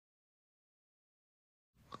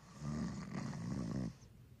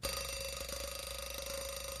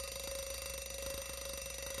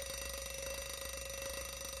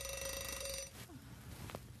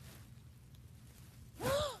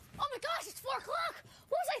o'clock!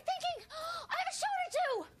 What was I thinking? I have a show to do!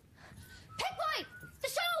 Pick the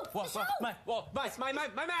show!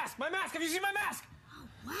 My mask! Have you seen my mask? Oh,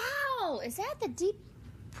 wow! Is that the Deep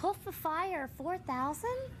Puff of Fire 4000?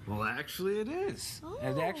 Well, actually it is. Oh.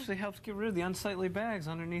 It actually helps get rid of the unsightly bags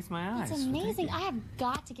underneath my eyes. That's amazing. I have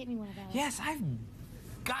got to get me one of those. Yes, I've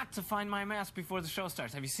got to find my mask before the show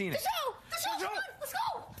starts. Have you seen it? The show! Come on, let's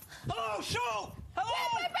go! Hello, show! Hello!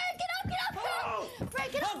 Get up! Hello!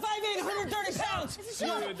 Brad, get up! 5'8", 130 pounds! It's a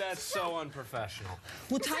show! Dude, that's so unprofessional.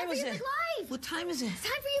 What time is it? Live. What time is it? It's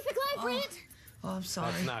time for you to pick live, Brant. Oh, I'm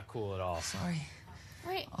sorry. That's not cool at all. Sorry.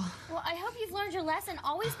 Right. Well, I hope you've learned your lesson.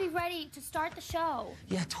 Always be ready to start the show.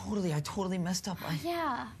 Yeah, totally. I totally messed up.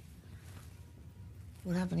 Yeah.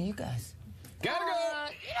 What happened to you guys? Gotta go!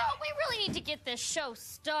 We really need to get this show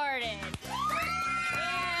started. Hey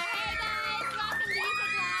guys, welcome to You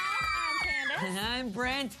Pick Live. I'm Candace. And I'm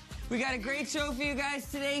Brent. We got a great show for you guys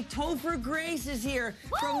today. Topher Grace is here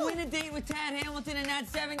from Win a Date with Tad Hamilton and That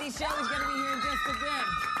 70s Show. He's going to be here in just a bit.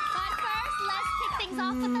 But first, let's kick things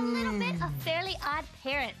off with a little bit of Fairly Odd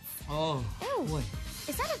Parents. Oh, Ew. boy.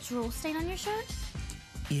 Is that a drool stain on your shirt?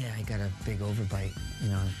 Yeah, I got a big overbite. You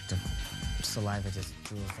know, the saliva just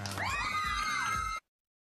drools out.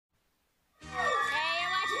 Hey, you're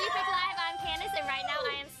watching You Pick Live. I'm Candace, and right now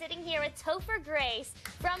I am sitting here with Topher Grace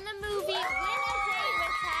from the movie Win a Date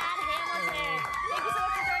with Tad Hamilton. Thank you so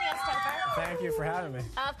much for joining us, Topher. Thank you for having me.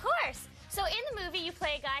 Of course. So in the movie, you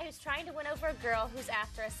play a guy who's trying to win over a girl who's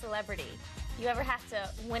after a celebrity. You ever have to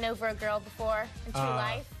win over a girl before in true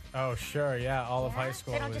life? Oh, sure, yeah. All of high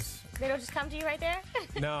school They don't was... they don't just come to you right there?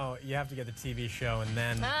 No, you have to get the TV show and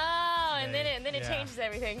then... Oh, and then it yeah. changes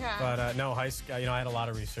everything, huh? But no, high school, I had a lot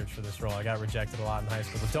of research for this role. I got rejected a lot in high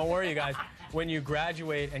school. But don't worry, you guys. When you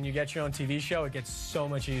graduate and you get your own TV show, it gets so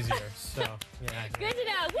much easier. So, yeah. Good to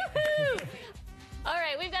know. Woohoo! All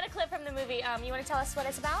right, we've got a clip from the movie. You want to tell us what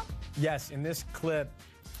it's about? Yes, in this clip,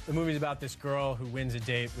 the movie's about this girl who wins a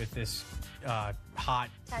date with this hot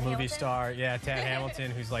Tad movie Hamilton? star, Tad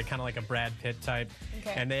Hamilton, who's like kind of like a Brad Pitt type,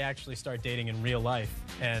 Okay. and they actually start dating in real life.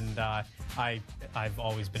 And I've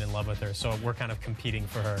always been in love with her, so we're kind of competing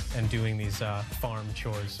for her and doing these farm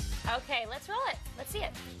chores. Okay, let's roll it. Let's see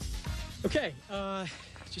it. Okay,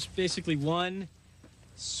 just basically one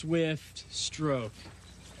swift stroke.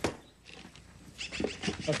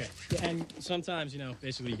 Okay, and sometimes,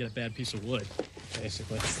 basically you get a bad piece of wood,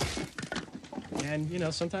 basically.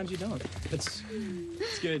 And, sometimes you don't. It's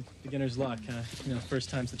good, beginner's luck, first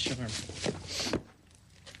time's the charm.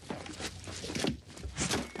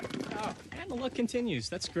 Oh, and the luck continues.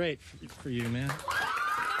 That's great for you, man. That's great.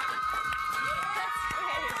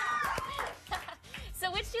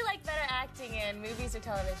 So which do you like better acting in, movies or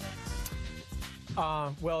television?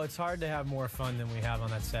 Well, it's hard to have more fun than we have on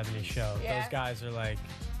That 70s Show. Yeah. Those guys are like,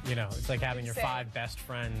 it's like having your Insane. 5 best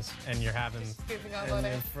friends and you're having Just goofing off on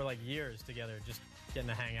it. for like years together, just getting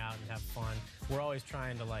to hang out and have fun. We're always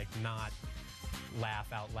trying to like not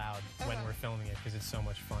laugh out loud when we're filming it because it's so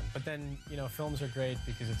much fun. But then, films are great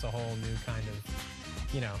because it's a whole new kind of,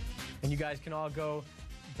 and you guys can all go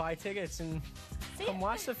buy tickets and come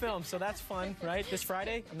watch the film. So that's fun, right? This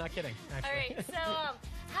Friday? I'm not kidding, actually. All right, so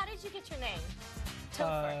how did you get your name?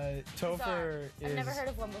 Topher. Topher is... I've never heard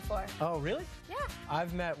of one before. Oh, really? Yeah.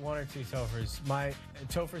 I've met 1 or 2 Tophers.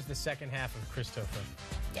 Topher's the second half of Christopher.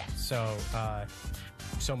 Yeah. So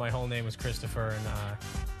my whole name was Christopher, and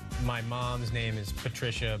my mom's name is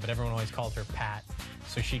Patricia, but everyone always called her Pat.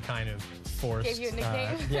 So she kind of forced... Gave you a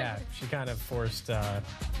nickname? Yeah, she kind of forced...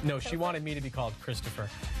 no, she wanted me to be called Christopher,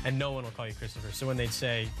 and no one will call you Christopher. So when they'd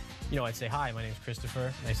say, I'd say, hi, my name's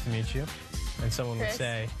Christopher, nice to meet you. And someone would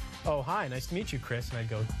say, oh, hi, nice to meet you, Chris. And I'd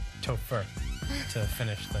go, Topher, to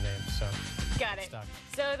finish the name, so... Got it. Stuck.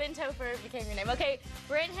 So then Topher became your name. Okay,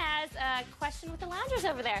 Brent has a question with the loungers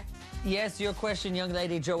over there. Yes, your question, young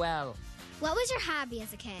lady Joelle. What was your hobby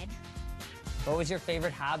as a kid? What was your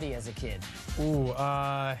favorite hobby as a kid? Ooh,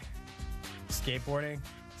 skateboarding.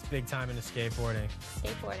 It's big time into skateboarding.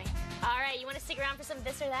 Skateboarding. All right, you want to stick around for some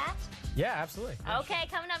this or that? Yeah, absolutely. Okay,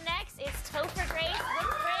 coming up next, it's Topher Grace with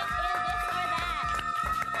Brent in This or That.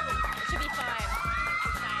 It should be fun.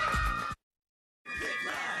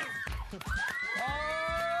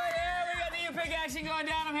 Action going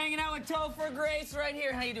down. I'm hanging out with Topher Grace right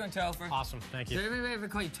here. How you doing, Topher? Awesome, thank you. Did anybody ever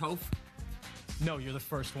call you Toph? No, you're the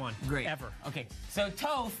first one. Great. Ever. Okay, so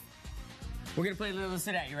Toph, we're gonna play a little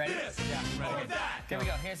sit out. You ready? Yeah, I'm ready. Here we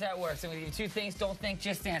go. Here's how it works. I'm gonna give you 2 things. Don't think,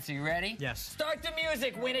 just answer. You ready? Yes. Start the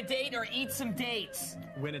music. Win a date or eat some dates.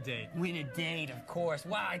 Win a date. Win a date, of course.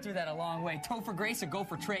 Wow, I threw that a long way. Topher Grace or go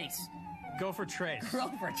for Trace? Go for Trace. Go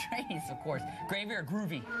for Trace, of course. Gravy or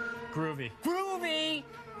groovy? Groovy. Groovy!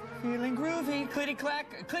 Feeling groovy, clickety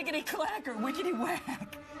clack or wickety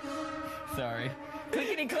whack. Sorry.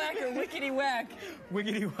 Clickety clack or wickety whack.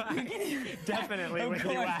 Wiggity whack. Definitely Of wiggity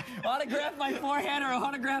course. whack. Autograph my forehead or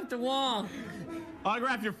autograph the wall.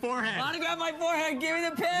 Autograph your forehead. Autograph my forehead. Give me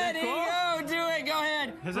the pen. Here you go. Do it. Go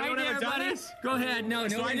ahead. Has right anyone there, ever done buddy. this? Go ahead. No,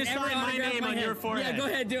 So I just sign my name on your forehead. Yeah, go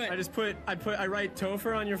ahead. Do it. I write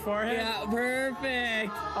Topher on your forehead. Yeah,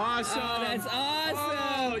 perfect. Awesome. Oh, that's awesome.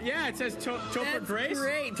 Oh, yeah, it says Topher That's Grace.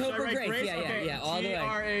 great. Should I Topher write Grace. Yeah, Okay. yeah, all the way.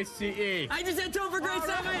 Grace. I just said Topher Grace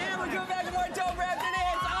on my hand. We'll come back to more Topher after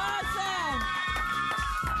this. Awesome.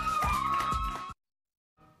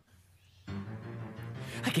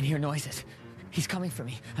 I can hear noises. He's coming for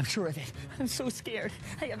me. I'm sure of it. I'm so scared.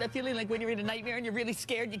 I have that feeling like when you're in a nightmare and you're really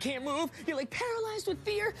scared, you can't move. You're like paralyzed with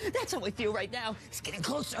fear. That's how I feel right now. He's getting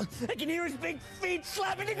closer. I can hear his big feet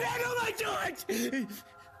slapping the ground. Oh my God!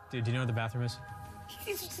 Dude, do you know where the bathroom is?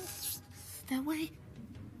 That way?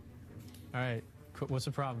 All right. What's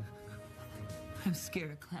the problem? I'm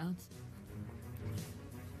scared of clowns.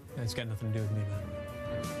 It's got nothing to do with me,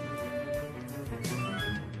 man.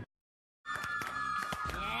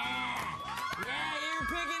 Yeah, you're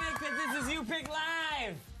picking it because this is You Pick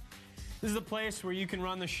Live. This is the place where you can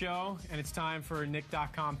run the show, and it's time for a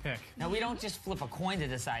Nick.com pick. Now, we don't just flip a coin to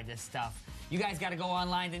decide this stuff. You guys got to go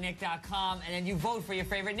online to Nick.com, and then you vote for your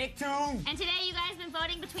favorite Nicktoon. And today you guys have been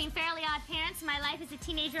voting between Fairly Odd Parents, My Life as a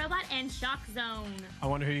Teenage Robot, and Shock Zone. I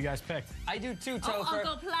wonder who you guys picked. I do too, Oh, Topher.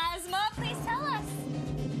 Uncle Plasma, please tell us.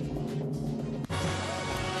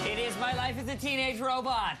 It is My Life as a Teenage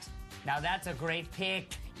Robot. Now, that's a great pick.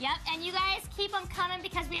 Yep, and you guys keep them coming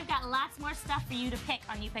because we've got lots more stuff for you to pick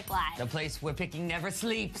on You Pick Live. The place where picking never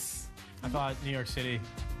sleeps. I thought New York City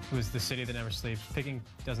was the city that never sleeps. Picking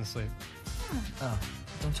doesn't sleep. Oh,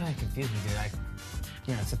 don't try and confuse me,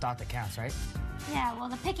 dude. It's a thought that counts, right? Yeah, well,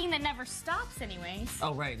 the picking that never stops anyways.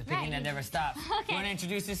 Oh, right, the picking Right. that never stops. Okay. You want to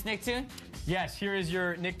introduce this Nicktoon? Yes, here is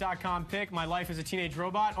your Nick.com pick. My Life as a Teenage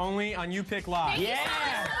Robot, only on You Pick Live. Thank you so much.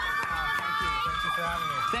 Yeah! Thank you for having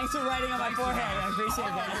me. Thanks for writing on my forehead. I appreciate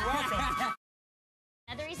that. You're welcome.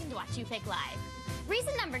 Another reason to watch You Pick Live.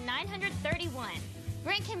 Reason number 931.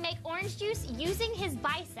 Brent can make orange juice using his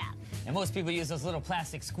bicep. And most people use those little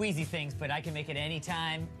plastic squeezy things, but I can make it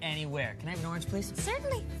anytime, anywhere. Can I have an orange, please?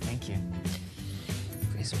 Certainly. Thank you.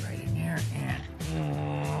 Squeeze it right in here, and...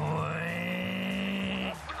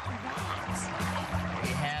 There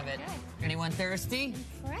you have it. Anyone thirsty?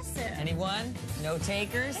 Impressive. Anyone? No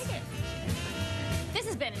takers? Take it. This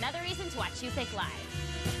has been another reason to watch You Pick Live.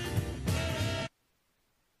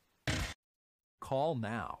 Call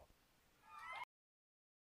now.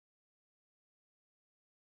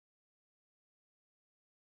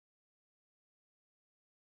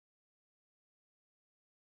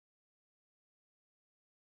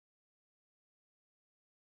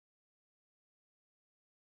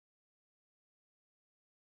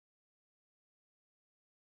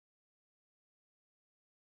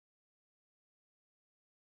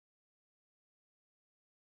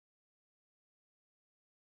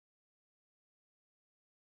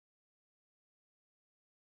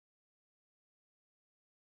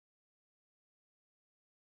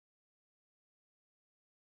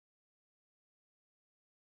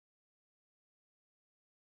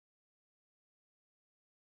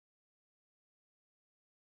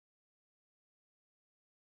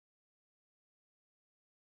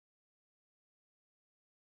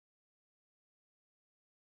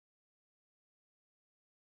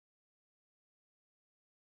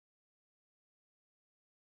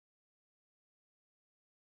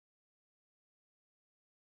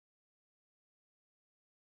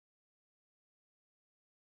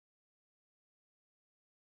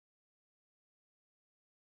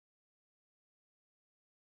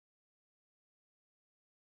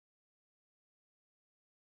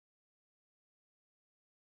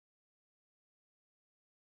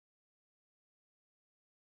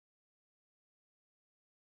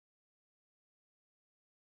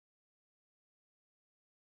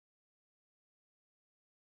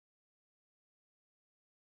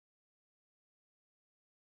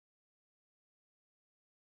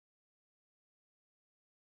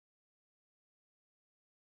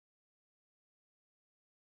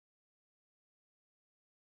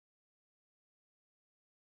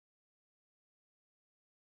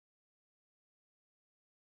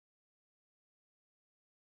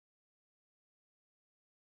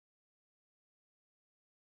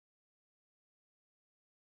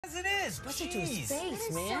 Yes, it is. Push it to his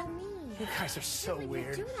face, man. You guys are so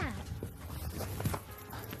weird. Do that.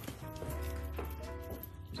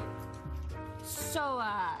 So,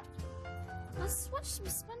 Let's watch some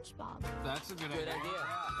SpongeBob. That's a good Good idea. idea.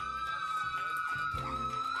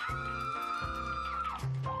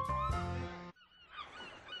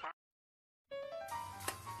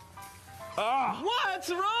 What's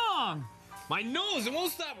wrong? My nose, it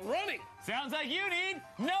won't stop running. Sounds like you need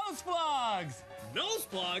nose plugs. Nose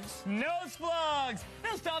plugs? Nose plugs!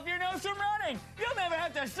 They'll stop your nose from running! You'll never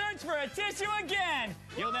have to search for a tissue again!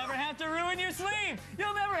 You'll never have to ruin your sleep!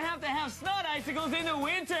 You'll never have to have snot icicles in the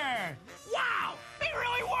winter! Wow, they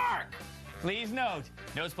really work. Please note,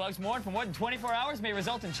 nose plugs worn for more than 24 hours may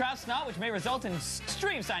result in trapped snot, which may result in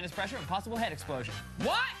extreme sinus pressure and possible head explosion.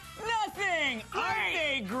 What? Nothing! Aren't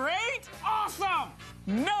they great? Awesome.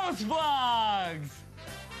 Nose plugs!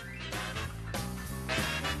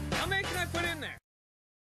 How many can I put in there?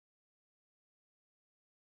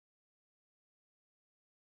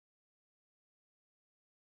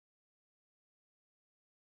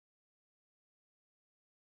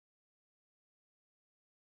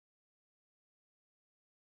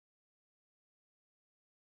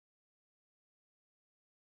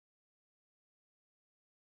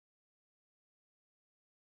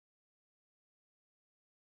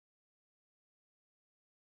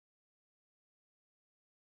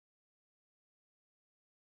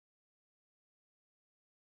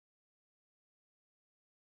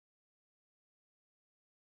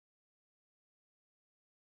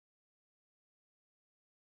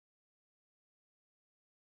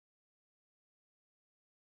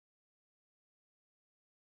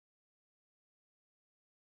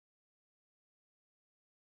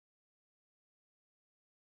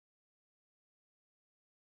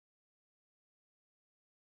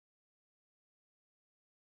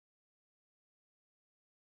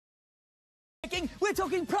 We're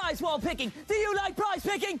talking prize wall picking. Do you like prize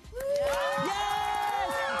picking?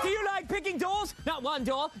 Yes! Do you like picking doors? Not one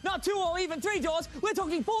door, not two or even three doors. We're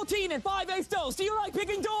talking 14 and 5/8 doors. Do you like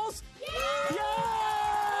picking doors? Yeah!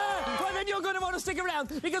 Well, then you're going to want to stick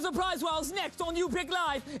around because the prize wall's next on You Pick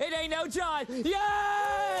Live. It ain't no jive. Yay! Yay!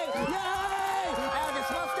 And this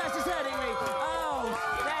mustache is hurting me. Oh,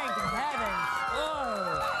 thank heavens. Oh.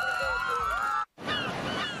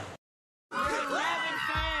 Rabbit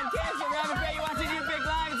fan, cancer rabbit fan, you watching You Pick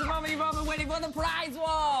Live. It's a moment you've all been waiting for, the prize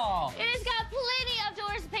wall. It has got plenty of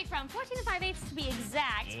doors to pick from, 14 and 5/8 to be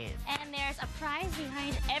exact. Yes. And there's a prize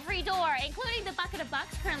behind every door, including the bucket of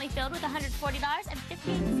bucks currently filled with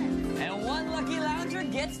 $140.58. And one lucky lounger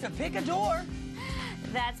gets to pick a door.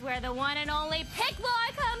 That's where the one and only Pick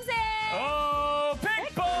Boy comes in. Oh,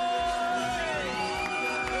 Pick Boy!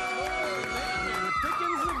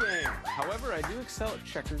 Picking's the game. However, I do excel at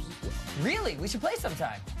checkers as well. Really? We should play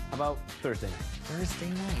sometime. How about Thursday night? Thursday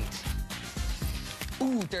night.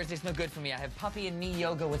 Ooh, Thursday's no good for me. I have puppy and me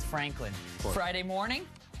yoga with Franklin. Friday morning?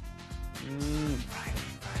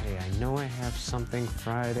 Friday. I know I have something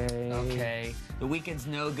Friday. Okay. The weekend's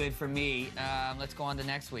no good for me. Let's go on to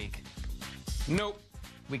next week. Nope.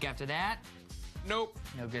 Week after that? Nope.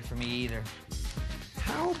 No good for me either.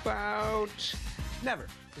 How about never?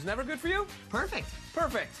 Is never good for you? Perfect.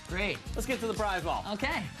 Perfect. Great. Let's get to the prize ball.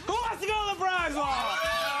 Okay. Who wants to go to the prize ball?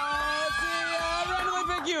 Let's see. Randomly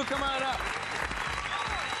pick you. Come on up.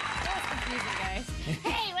 That's confusing, guys.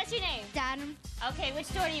 Hey, what's your name? Adam, Okay,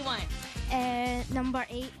 which door do you want? number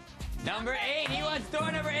 8. Number 8. He wants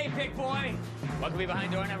door number 8, Pick Boy. What could be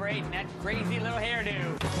behind door number 8 in that crazy little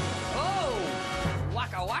hairdo? Oh!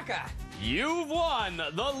 Waka waka. You've won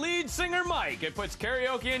the lead singer mic. It puts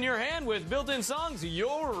karaoke in your hand with built-in songs.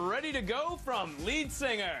 You're ready to go from lead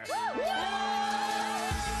singer.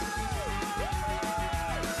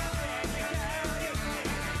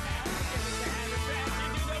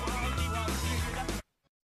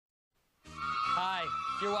 Hi,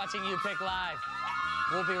 you're watching You Pick Live.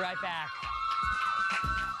 We'll be right back.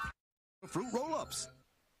 Fruit roll-ups.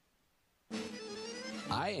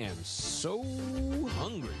 I am so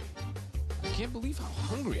hungry. I can't believe how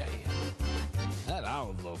hungry I am. That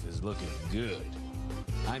olive loaf is looking good.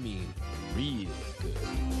 I mean, real good.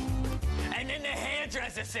 And then the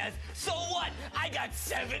hairdresser says, so what? I got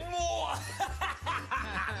 7 more.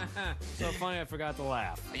 So funny I forgot to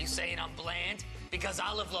laugh. Are you saying I'm bland? Because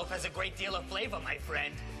olive loaf has a great deal of flavor, my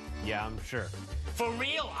friend. Yeah, I'm sure. For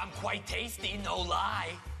real, I'm quite tasty, no lie.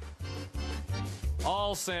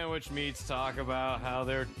 All sandwich meats talk about how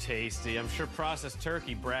they're tasty. I'm sure processed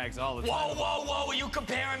turkey brags all the time. Whoa, whoa, whoa, are you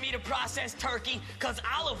comparing me to processed turkey? Because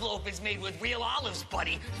olive loaf is made with real olives,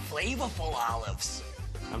 buddy. Flavorful olives.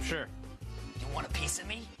 I'm sure. You want a piece of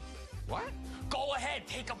me? What? Go ahead,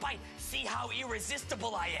 take a bite. See how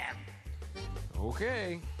irresistible I am.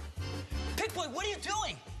 Okay. Pick Boy, what are you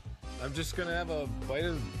doing? I'm just gonna have a bite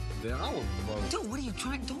of The olive boat. Dude, what are you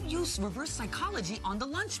trying? Don't use reverse psychology on the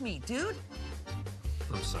lunch meat, dude.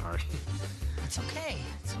 I'm sorry. It's okay.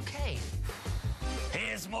 It's okay.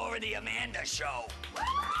 Here's more of the Amanda Show. Hey,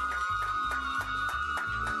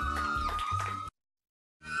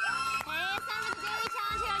 it's time for the Daily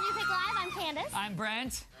Challenge here on You Pick Live. I'm Candace. I'm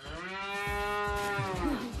Brent.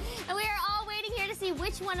 And we are all waiting here to see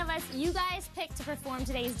which one of us you guys pick to perform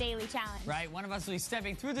today's Daily Challenge. Right, one of us will be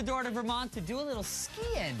stepping through the door to Vermont to do a little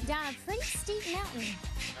skiing. Down a pretty steep mountain.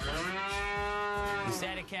 You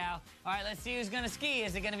said it, Cal. All right, let's see who's gonna ski.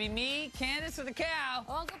 Is it gonna be me, Candace, or the cow?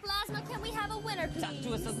 Uncle Plasma, can we have a winner, please? Talk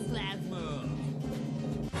to us, Uncle Plasma.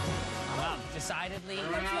 Well, decidedly,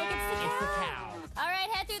 Looks like it's the cow. All right,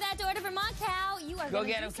 head through that door to Vermont, Cow. You are Go going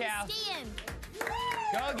get to him, do some Cow. skiing.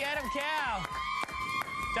 Go get him, Cal.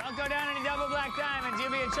 Don't go down any double black diamonds.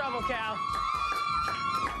 You'll be in trouble, Cal.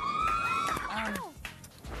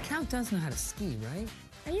 Cal does know how to ski, right?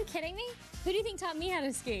 Are you kidding me? Who do you think taught me how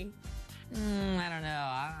to ski? I don't know.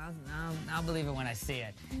 I'll believe it when I see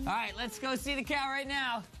it. All right, let's go see the cow right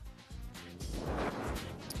now.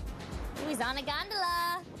 Ooh, he's on a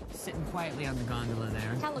gondola. Sitting quietly on the gondola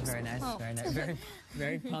there. Cow looks very nice, pumped. very nice,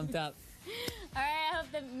 very pumped up. All right, I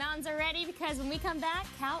hope the mountains are ready because when we come back,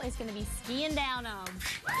 Cal is going to be skiing down them.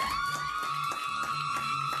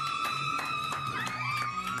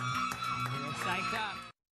 He looks psyched up.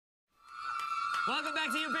 Welcome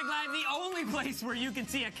back to You Pick Live, the only place where you can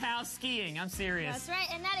see a cow skiing. I'm serious. That's right,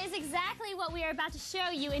 and that is exactly what we are about to show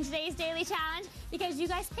you in today's Daily Challenge because you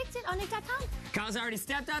guys picked it on Nick.com. Cal's already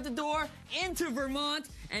stepped out the door into Vermont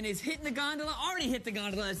and is hitting the gondola, already hit the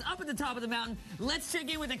gondola, is up at the top of the mountain. Let's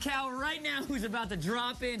check in with a cow right now who's about to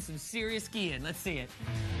drop in some serious skiing. Let's see it.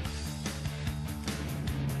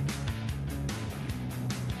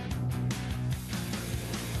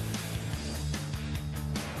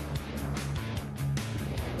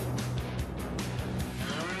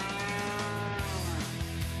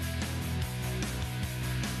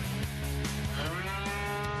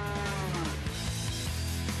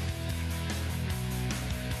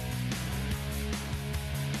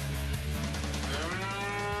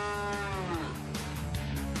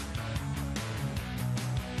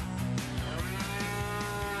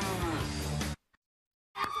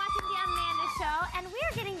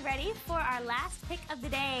 Ready for our last pick of the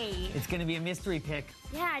day. It's gonna be a mystery pick.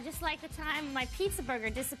 Yeah, just like the time my pizza burger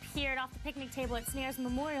disappeared off the picnic table at Snare's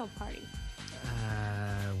memorial party.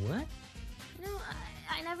 What? You know,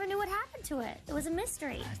 I never knew what happened to it. It was a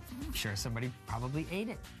mystery. I'm sure somebody probably ate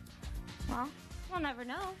it. Well, we'll never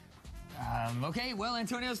know. Okay, well,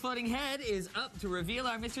 Antonio's floating head is up to reveal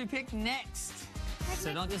our mystery pick next.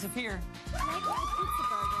 So don't disappear. Can I get the pizza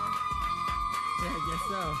burger? Yeah, I guess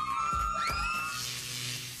so.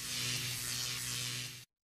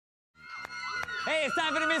 Hey, it's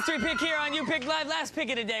time for the mystery pick here on You Pick Live. Last pick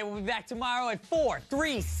of the day. We'll be back tomorrow at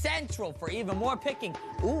 3 Central for even more picking.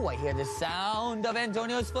 Ooh, I hear the sound of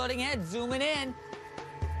Antonio's floating head zooming in.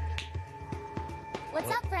 What's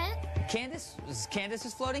up, Brent? Candace? Is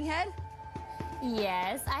Candace's floating head?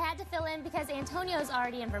 Yes, I had to fill in because Antonio's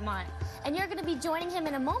already in Vermont. And you're going to be joining him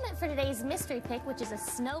in a moment for today's mystery pick, which is a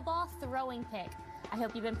snowball throwing pick. I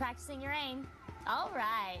hope you've been practicing your aim. All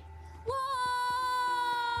right. Whoa!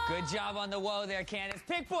 Good job on the whoa there, Candace.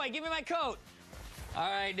 Pick boy, give me my coat. All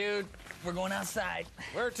right, dude. We're going outside.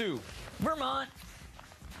 Where to? Vermont.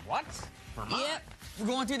 What? Vermont? Yep. We're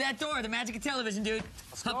going through that door, the magic of television, dude.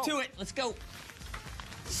 Up go. to it. Let's go.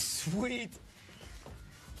 Sweet.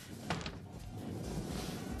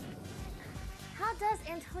 How does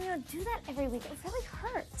Antonio do that every week? It really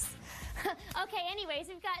hurts. Okay, anyways,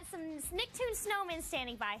 we've got some Nicktoon snowmen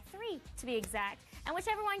standing by, 3 to be exact. And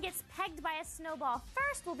whichever one gets pegged by a snowball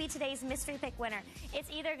first will be today's mystery pick winner.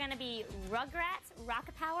 It's either going to be Rugrats,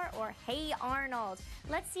 Rocket Power, or Hey Arnold.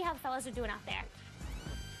 Let's see how the fellas are doing out there.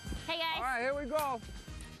 Hey, guys. All right, here we go.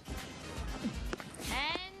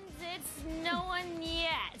 And it's no one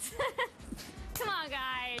yet. Come on,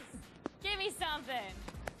 guys. Give me something.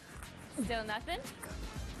 Still nothing?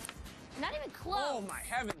 Not even close. Oh, my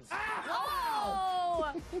heavens.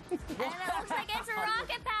 Oh! And it looks like it's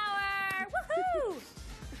Rocket Power!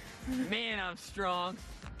 Woohoo! Man, I'm strong.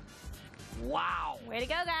 Wow. Way to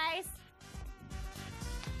go, guys.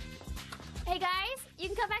 Hey, guys, you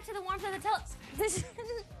can come back to the warmth of the television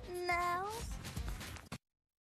now.